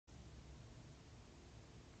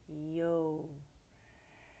Yo,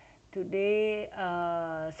 today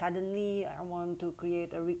suddenly I want to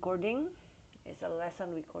create a recording. It's a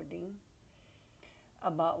lesson recording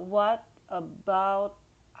about about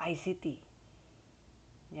ICT.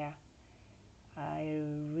 Yeah, I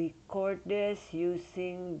record this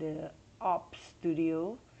using the Ops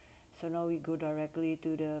Studio. So now we go directly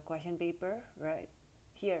to the question paper right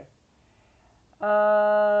here.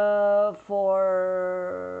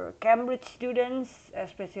 For Cambridge students,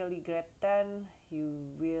 especially grade 10,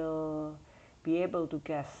 you will be able to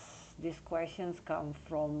guess these questions come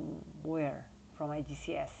from where? From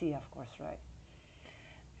IGCSE, of course, right?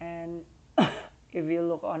 And if you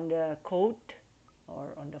look on the code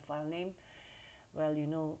or on the file name, well, you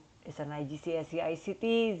know, it's an IGCSE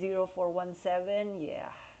ICT 0417.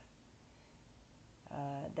 Yeah,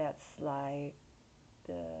 that's like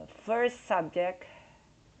the first subject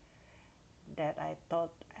that I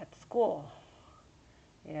taught at school.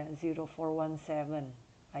 Yeah, 0417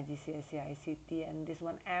 IGCSE ICT, and this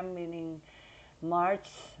one M meaning March,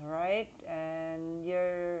 right? And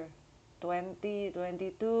year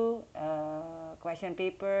 2022, question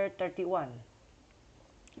paper 31.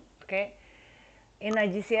 Okay, in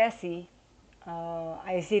IGCSE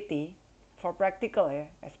ICT for practical, yeah,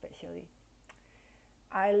 especially.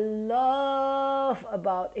 I love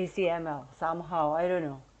about HTML somehow. I don't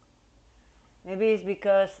know. Maybe it's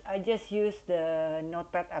because I just use the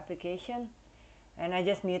notepad application and I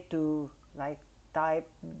just need to like type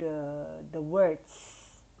the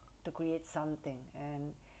words to create something.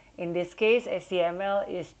 And in this case, HTML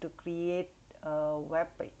is to create a web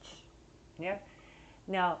page. Yeah.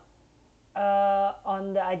 Now,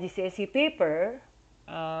 on the IGCSE paper,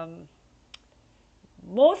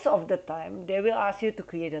 most of the time they will ask you to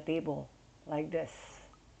create a table like this,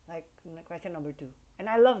 like question number 2. And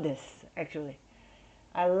I love this actually.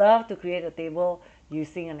 I love to create a table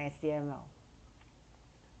using an HTML.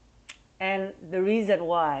 And the reason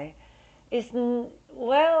why is,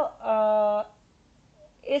 well,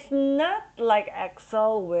 it's not like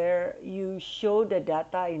Excel where you show the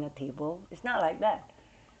data in a table. It's not like that.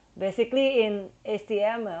 Basically, in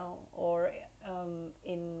HTML or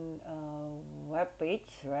in web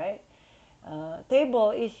page, right?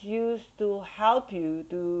 Table is used to help you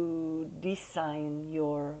to design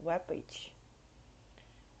your web page,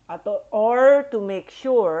 or to make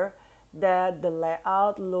sure that the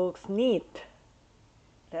layout looks neat.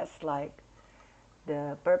 That's like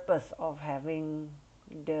the purpose of having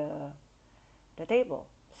the table.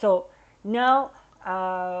 So now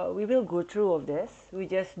we will go through of this. We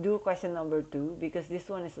just do question number 2 because this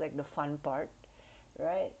one is like the fun part,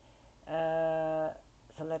 right?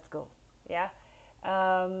 So let's go. Yeah.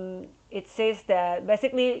 It says that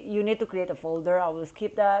basically you need to create a folder. I will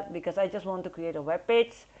skip that because I just want to create a web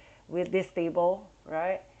page with this table,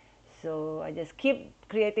 right? So I just keep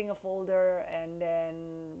creating a folder and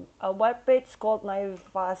then a web page called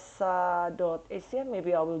myvasa.html.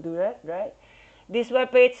 Maybe I will do that, right? This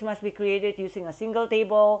web page must be created using a single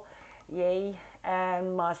table, yay,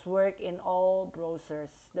 and must work in all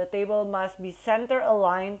browsers. The table must be center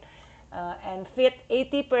aligned and fit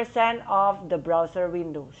 80% of the browser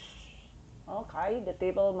windows. Okay, the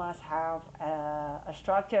table must have a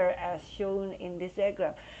structure as shown in this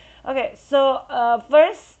diagram. Okay, so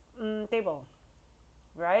first table,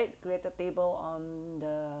 right? Create a table on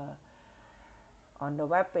the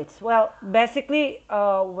web page. Well, basically,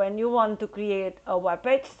 when you want to create a web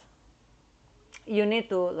page, you need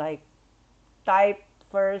to like type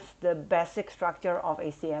first the basic structure of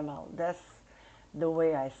HTML. That's the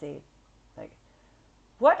way I say it. Like,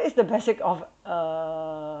 what is the basic of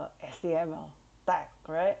HTML tag,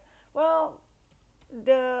 right? Well,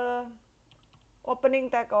 the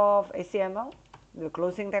opening tag of HTML, the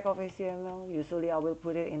closing tag of HTML, usually I will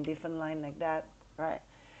put it in different line like that, right?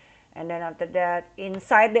 And then after that,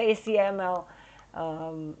 inside the HTML,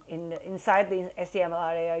 inside the HTML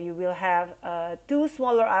area, you will have two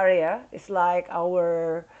smaller area. It's like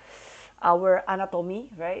our anatomy,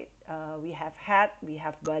 right? We have head, we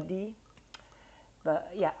have body,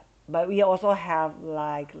 but yeah, but we also have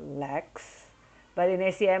like legs. But in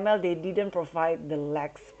HTML, they didn't provide the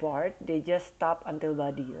legs part. They just stop until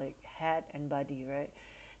body, like head and body, right?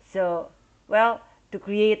 So, well, to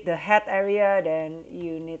create the head area, then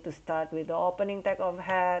you need to start with the opening tag of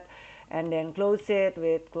head and then close it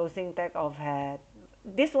with closing tag of head.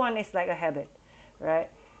 This one is like a habit,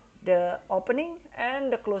 right? The opening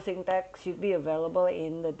and the closing tag should be available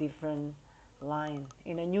in the different line,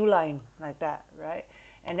 in a new line like that, right?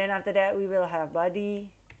 And then after that, we will have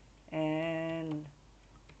body and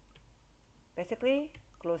basically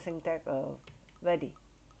closing tag of body.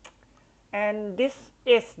 And this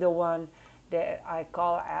is the one that I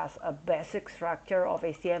call as a basic structure of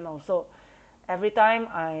HTML. So every time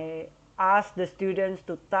I ask the students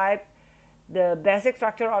to type the basic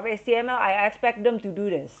structure of HTML, I expect them to do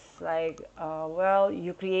this. Like, well,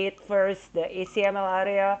 you create first the HTML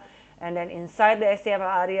area, and then inside the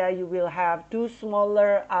HTML area, you will have two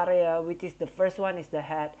smaller area, which is the first one is the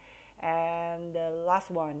head, and the last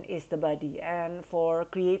one is the body. And for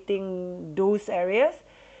creating those areas,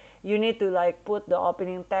 you need to like put the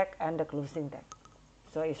opening tag and the closing tag.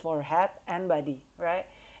 So it's for head and body, right?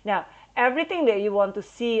 Now, everything that you want to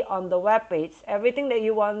see on the web page, everything that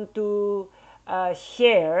you want to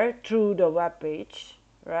share through the web page,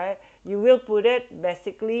 right? You will put it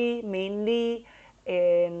basically mainly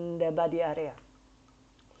in the body area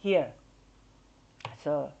here.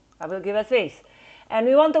 So I will give a space, and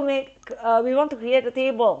we want to create a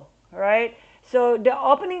table, right? So the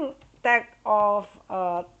opening tag of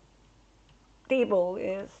table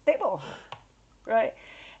is table, right?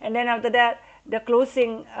 And then after that, the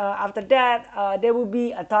closing. After that, there will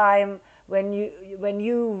be a time when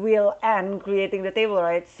you will end creating the table,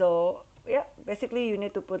 right? So yeah, basically you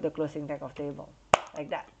need to put the closing tag of table like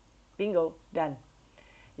that. Bingo, done.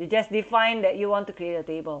 You just define that you want to create a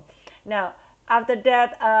table. Now, after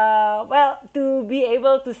that, well, to be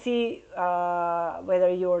able to see whether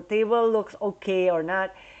your table looks okay or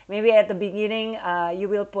not, maybe at the beginning, you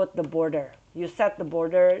will put the border. You set the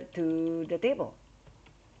border to the table.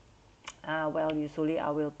 Well, usually I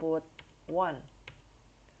will put 1,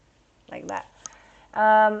 like that.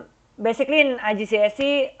 Basically, in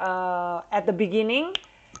IGCSE, at the beginning,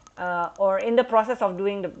 or in the process of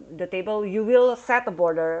doing the table, you will set a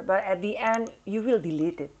border, but at the end, you will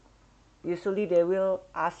delete it. Usually, they will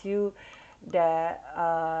ask you that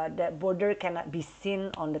that border cannot be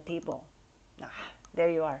seen on the table. There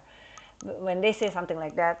you are. When they say something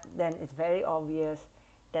like that, then it's very obvious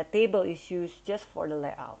that table is used just for the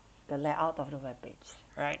layout of the web page,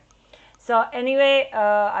 right? So anyway,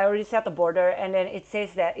 I already set the border, and then it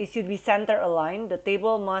says that it should be center aligned. The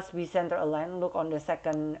table must be center aligned. Look on the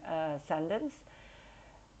second sentence.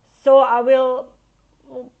 So I will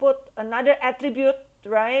put another attribute,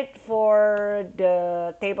 right, for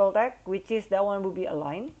the table tag, which is that one will be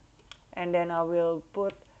aligned, and then I will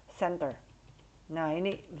put center. Now,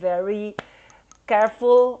 ini very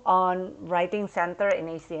careful on writing center in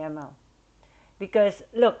HTML, because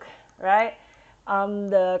look, right,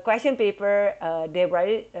 the question paper, they write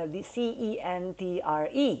it the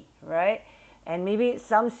CENTRE, right? And maybe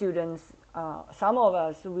some students, some of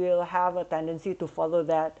us will have a tendency to follow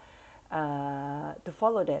that,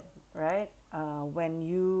 right? When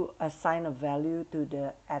you assign a value to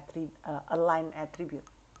the align attribute.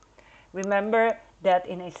 Remember that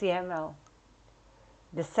in HTML,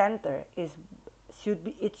 the center should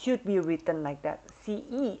be written like that,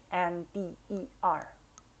 CENTER.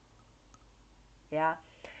 Yeah,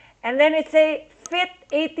 and then it say fit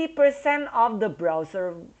 80% of the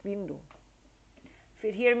browser window.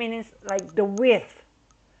 Fit here means like the width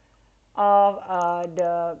of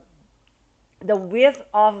the width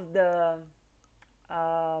of the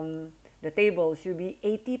table should be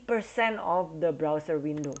 80% of the browser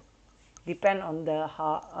window. Depend on the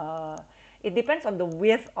it depends on the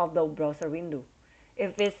width of the browser window.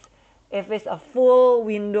 If it's a full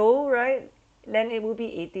window, right, then it will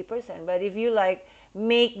be 80%. But if you like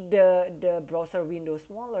make the browser window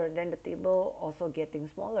smaller, then the table also getting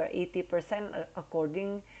smaller, 80%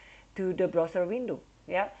 according to the browser window.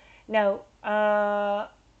 Yeah. Now,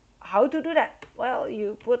 how to do that? Well,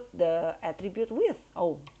 you put the attribute width.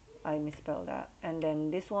 Oh, I misspelled that. And then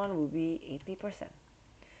this one will be 80%.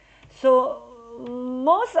 So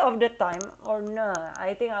most of the time, or no,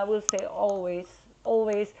 I think I will say always,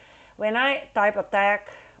 when I type a tag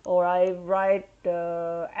or I write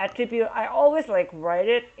the attribute, I always like write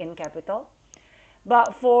it in capital.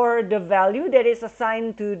 But for the value that is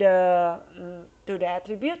assigned to the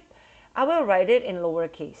attribute, I will write it in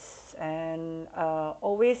lowercase, and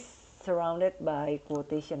always surrounded by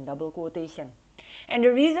quotation, double quotation. And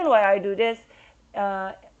the reason why I do this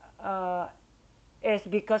is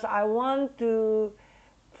because I want to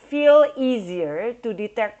feel easier to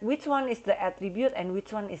detect which one is the attribute and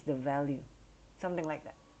which one is the value, something like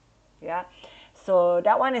that. Yeah, so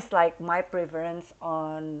that one is like my preference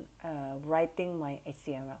on writing my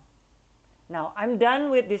HTML. Now I'm done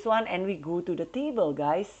with this one, and we go to the table,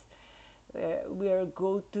 guys. We'll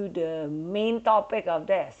go to the main topic of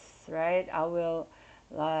this, right? I will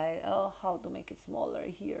like, oh, how to make it smaller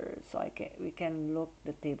here, so we can look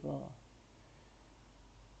the table,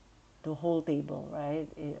 the whole table, right?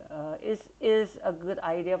 Is a good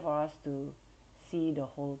idea for us to see the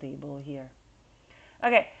whole table here.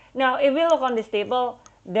 Okay, now if we look on this table,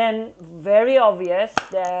 then very obvious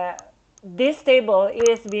that this table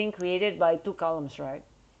is being created by two columns, right?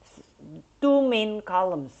 Two main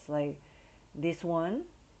columns, like this one,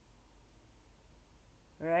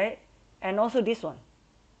 right? And also this one.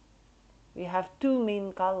 We have two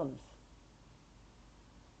main columns.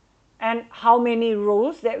 And how many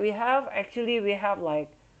rows that we have? Actually, we have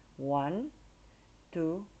like 1,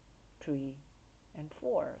 2, 3, and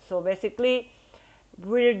 4. So basically,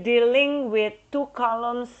 we're dealing with two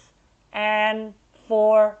columns and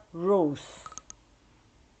 4 rows.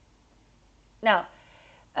 Now,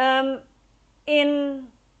 in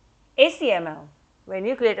HTML, when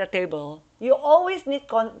you create a table, you always need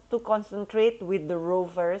to concentrate with the row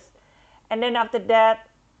first, and then after that,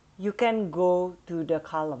 you can go to the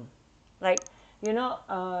column. Like, you know,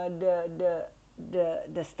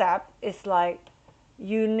 the step is like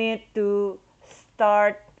you need to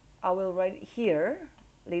start. I will write here.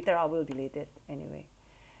 Later, I will delete it anyway.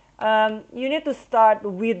 You need to start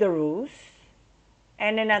with the rows,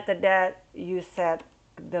 and then after that, you set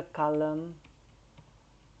the column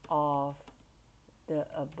of the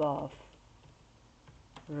above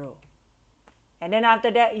row. And then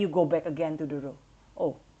after that, you go back again to the row.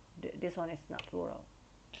 Oh, this one is not plural.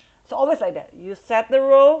 So always like that. You set the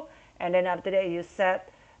row, and then after that, you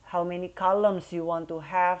set how many columns you want to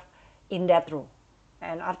have in that row.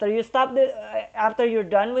 And after you stop after you're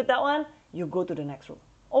done with that one, you go to the next row.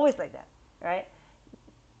 Always like that, right?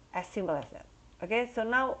 As simple as that. Okay, so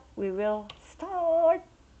now we will start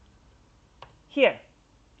here.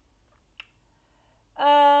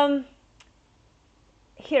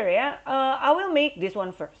 Here, yeah, I will make this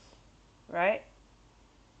one first, right?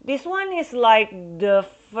 This one is like the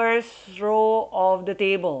first row of the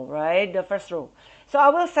table, right? The first row. So I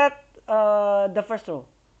will set the first row.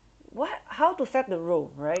 How to set the row,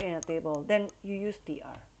 right, in a table? Then you use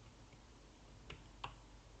tr.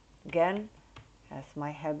 Again, as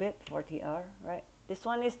my habit for tr, right? This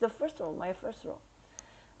one is the first row, my first row.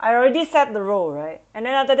 I already set the row, right? And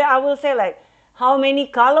then after that, I will say like, how many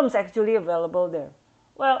columns actually available there?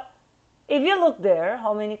 Well, if you look there,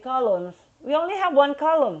 how many columns? We only have one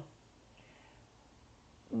column.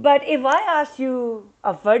 But if I ask you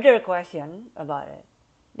a further question about it,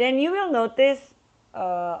 then you will notice,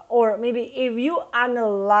 or maybe if you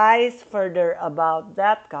analyze further about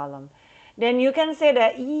that column, then you can say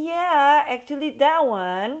that, yeah, actually that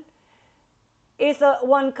one is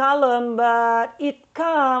one column, but it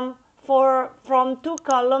comes from two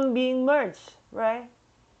columns being merged, right?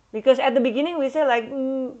 Because at the beginning we say like,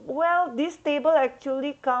 well, this table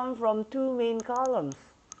actually comes from two main columns.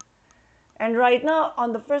 And right now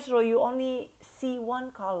on the first row, you only see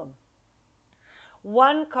one column.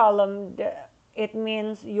 One column, it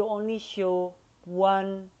means you only show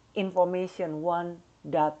one information, one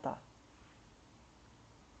data,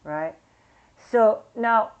 right? So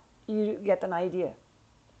now you get an idea.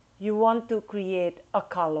 You want to create a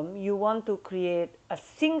column, you want to create a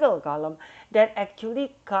single column that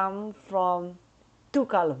actually comes from two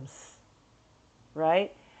columns,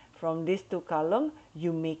 right? From these two columns,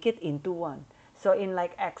 you make it into one. So in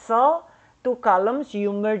like Excel, two columns,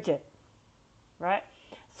 you merge it, right?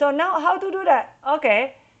 So now how to do that?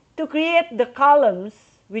 Okay, to create the columns,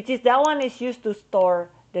 which is that one is used to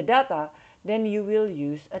store the data, then you will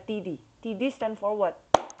use a TD. TD stands for what?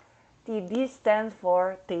 TD stands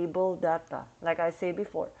for table data. Like I said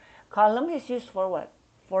before, column is used for what?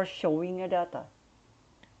 For showing a data.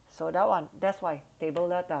 So that one, that's why table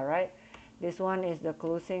data, right? This one is the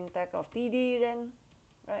closing tag of TD then,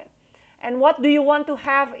 right? And what do you want to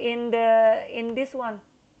have in this one?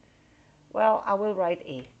 Well, I will write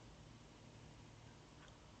A,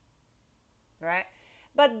 right?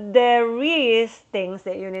 But there is things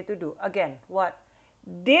that you need to do. Again, what?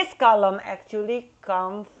 This column actually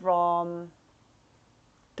comes from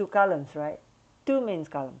two columns, right? Two main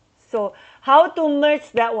columns. So how to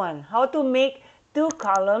merge that one? How to make two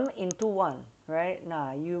columns into one, right?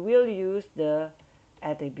 Now you will use the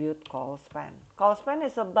attribute call span. Call span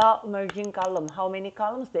is about merging column. How many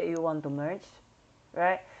columns that you want to merge,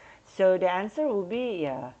 right? So the answer will be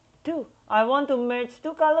 2. I want to merge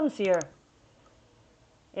two columns here.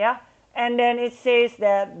 Yeah, and then it says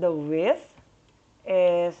that the width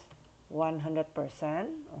is 100%.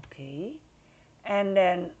 Okay, and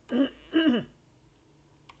then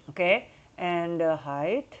okay, and the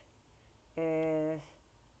height is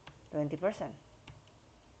 20%.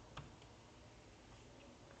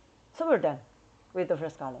 So we're done with the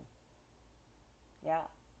first column. Yeah,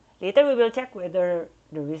 later we will check whether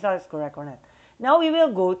the result is correct or not. Now we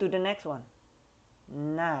will go to the next one.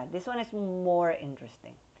 Nah, this one is more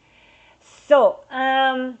interesting. So,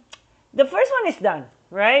 the first one is done,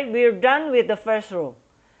 right? We're done with the first row.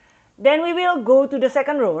 Then we will go to the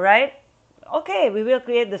second row, right? Okay, we will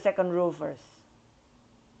create the second row first.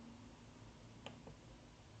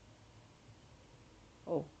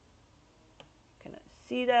 Oh, cannot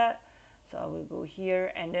see that. So I will go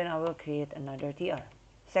here and then I will create another TR.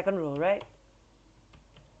 Second row, right?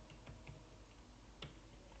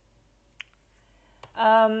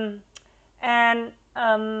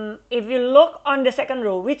 If you look on the second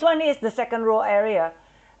row, which one is the second row area?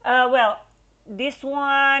 Well, this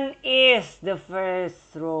one is the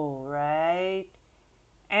first row, right?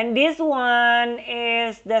 And this one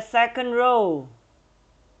is the second row.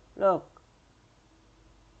 Look.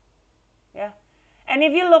 Yeah. And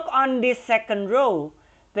if you look on this second row,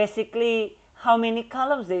 basically, how many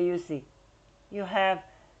columns do you see? You have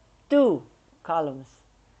 2 columns.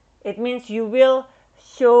 It means you will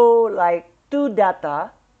show like 2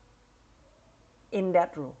 data in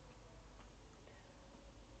that row.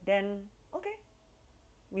 Then, okay,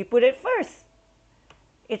 we put it first.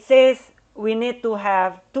 It says we need to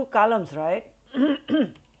have 2 columns, right?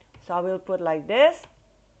 So I will put like this.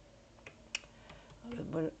 I will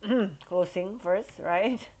put closing first,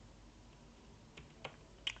 right?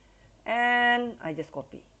 And I just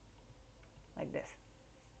copy like this.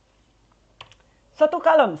 So 2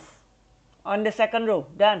 columns on the second row,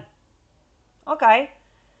 done. Okay.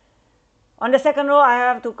 On the second row, I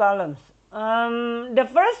have 2 columns. The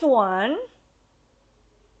first one,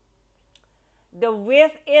 the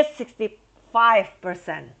width is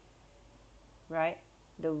 65%, right?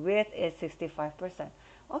 The width is 65%.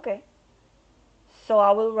 Okay. So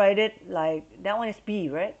I will write it like, that one is B,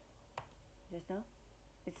 right? Just now?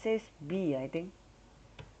 It says B, I think.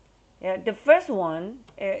 Yeah, the first one,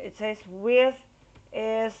 it says width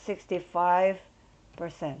is 65%.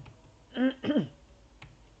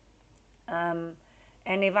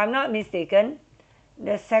 And if I'm not mistaken,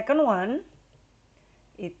 the second one,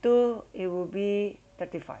 it will be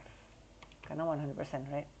 35. Karena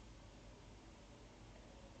 100%, right?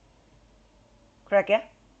 Correct, yeah?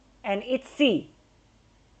 And it's C.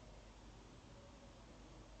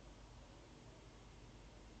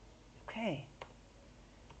 Okay.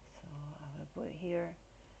 So I will put here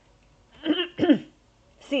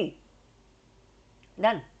C.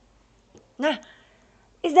 Done. Now,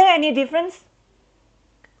 is there any difference?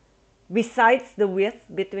 Besides the width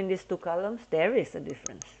between these 2 columns, there is a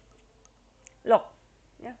difference. Look,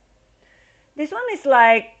 yeah. This one is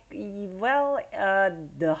like, well,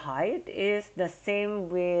 the height is the same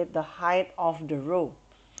with the height of the row,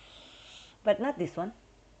 but not this one,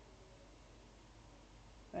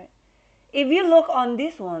 right? If you look on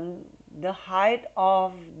this one, the height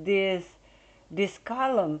of this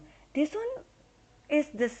column, this one is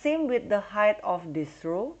the same with the height of this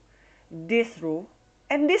row, and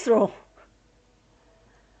this row.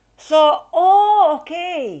 So, oh,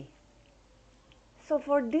 okay. So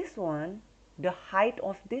for this one, the height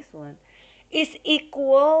of this one is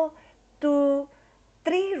equal to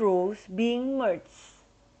 3 rows being merged.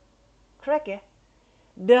 Correct, yeah?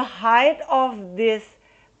 The height of this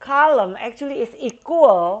column actually is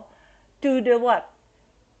equal to the what?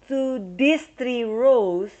 To these 3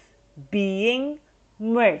 rows being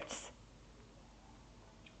merged.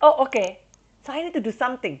 Oh, okay. So I need to do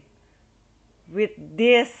something with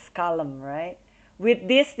this column, right? With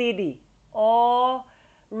this TD. Oh,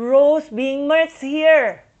 rows being merged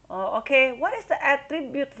here. Oh, okay, what is the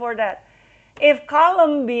attribute for that? If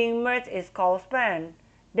column being merged is call span,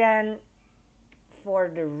 then for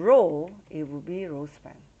the row, it will be row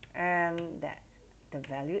span. And that the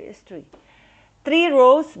value is 3. 3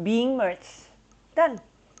 rows being merged. Done.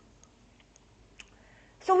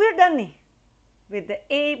 So we're done with the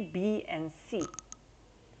A, B, and C.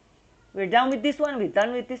 We're done with this one, we're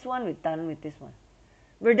done with this one, we're done with this one.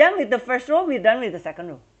 We're done with the first row, we're done with the second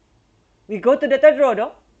row. We go to the third row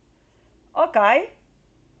though. Okay.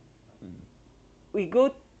 We go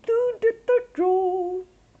to the third row.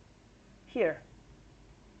 Here.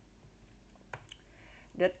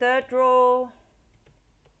 The third row.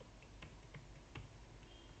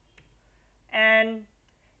 And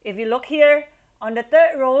if you look here, on the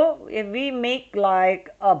third row, if we make like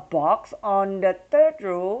a box on the third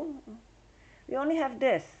row, we only have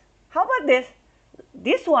this. How about this?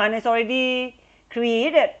 This one is already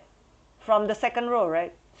created from the second row,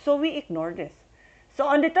 right? So we ignore this. So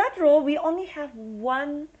on the third row, we only have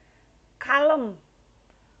 1 column,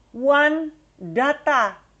 1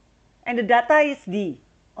 data, and the data is D.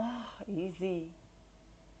 Oh, easy,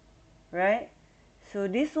 right? So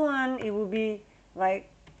this one, it will be like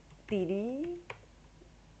TD,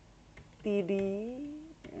 TD,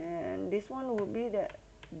 and this one would be the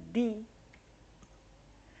D.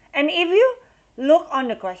 And if you look on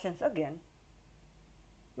the questions again,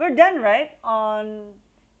 we're done, right, on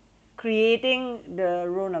creating the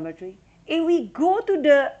row number 3. If we go to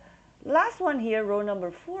the last one here, row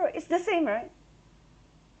number 4, it's the same, right?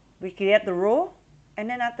 We create the row, and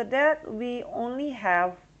then after that, we only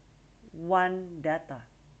have one data,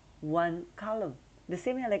 one column. The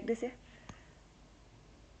same here like this, yeah?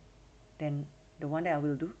 Then the one that I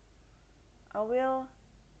will do, I will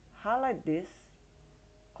highlight this,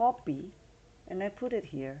 copy, and I put it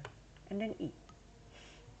here, and then E.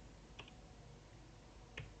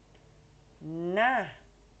 Nah,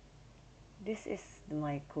 this is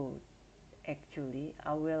my code. Actually,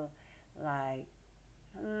 I will like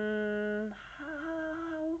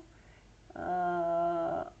how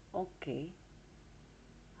okay,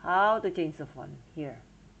 how to change the font here.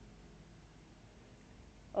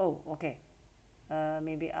 Oh, okay.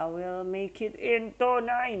 Maybe I will make it into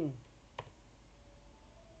 9.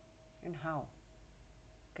 And how?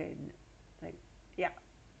 Okay, like, yeah,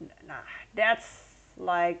 nah, that's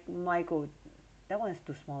like my code. That one is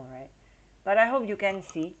too small, right? But I hope you can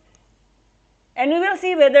see. And we will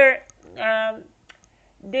see whether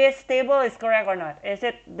this table is correct or not. Is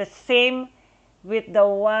it the same with the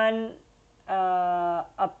one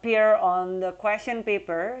appear on the question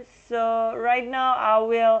paper? So right now I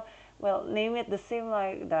will, well, name it the same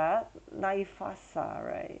like that. Naifasa,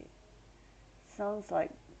 right? Sounds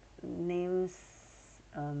like names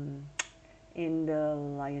in the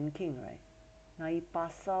Lion King, right?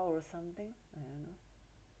 Naipasa or something. I don't know.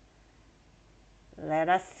 Let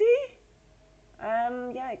us see.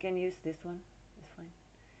 Yeah, I can use this one. It's fine.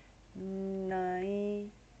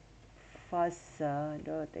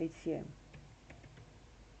 Naifasa.htm.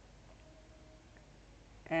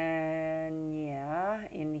 And yeah,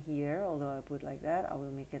 in here, although I put like that, I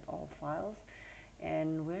will make it all files.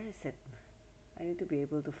 And where is it? I need to be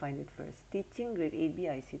able to find it first. Teaching grade 8B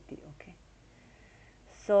ICT. Okay.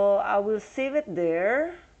 So I will save it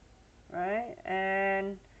there, right?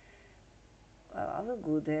 And I will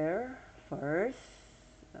go there first.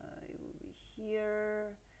 It will be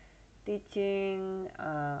here, teaching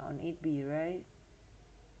on 8B, right?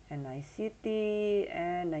 And ICT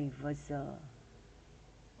and Naivasa.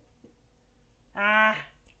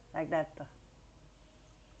 Like that.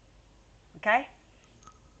 Okay.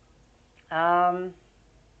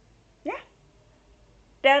 Yeah,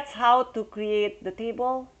 that's how to create the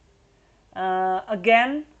table.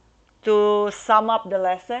 Again, to sum up the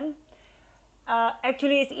lesson,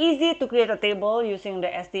 actually it's easy to create a table using the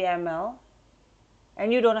HTML,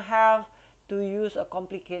 and you don't have to use a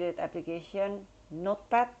complicated application.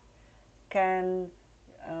 Notepad can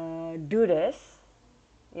do this.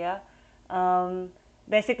 Yeah.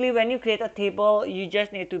 Basically, when you create a table, you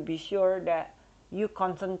just need to be sure that you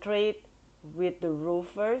concentrate with the row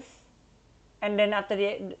first, and then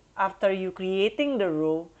after you creating the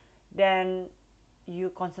row, then you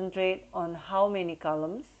concentrate on how many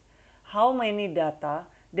columns, how many data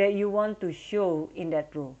that you want to show in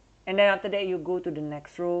that row, and then after that you go to the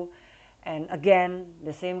next row, and again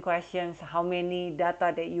the same questions, how many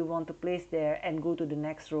data that you want to place there, and go to the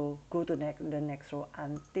next row, go to the next row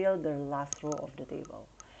until the last row of the table.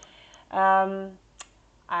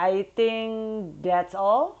 I think that's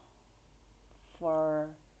all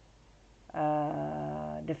for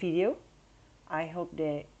the video. I hope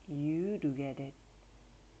that you do get it.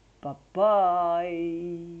 Bye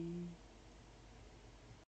bye.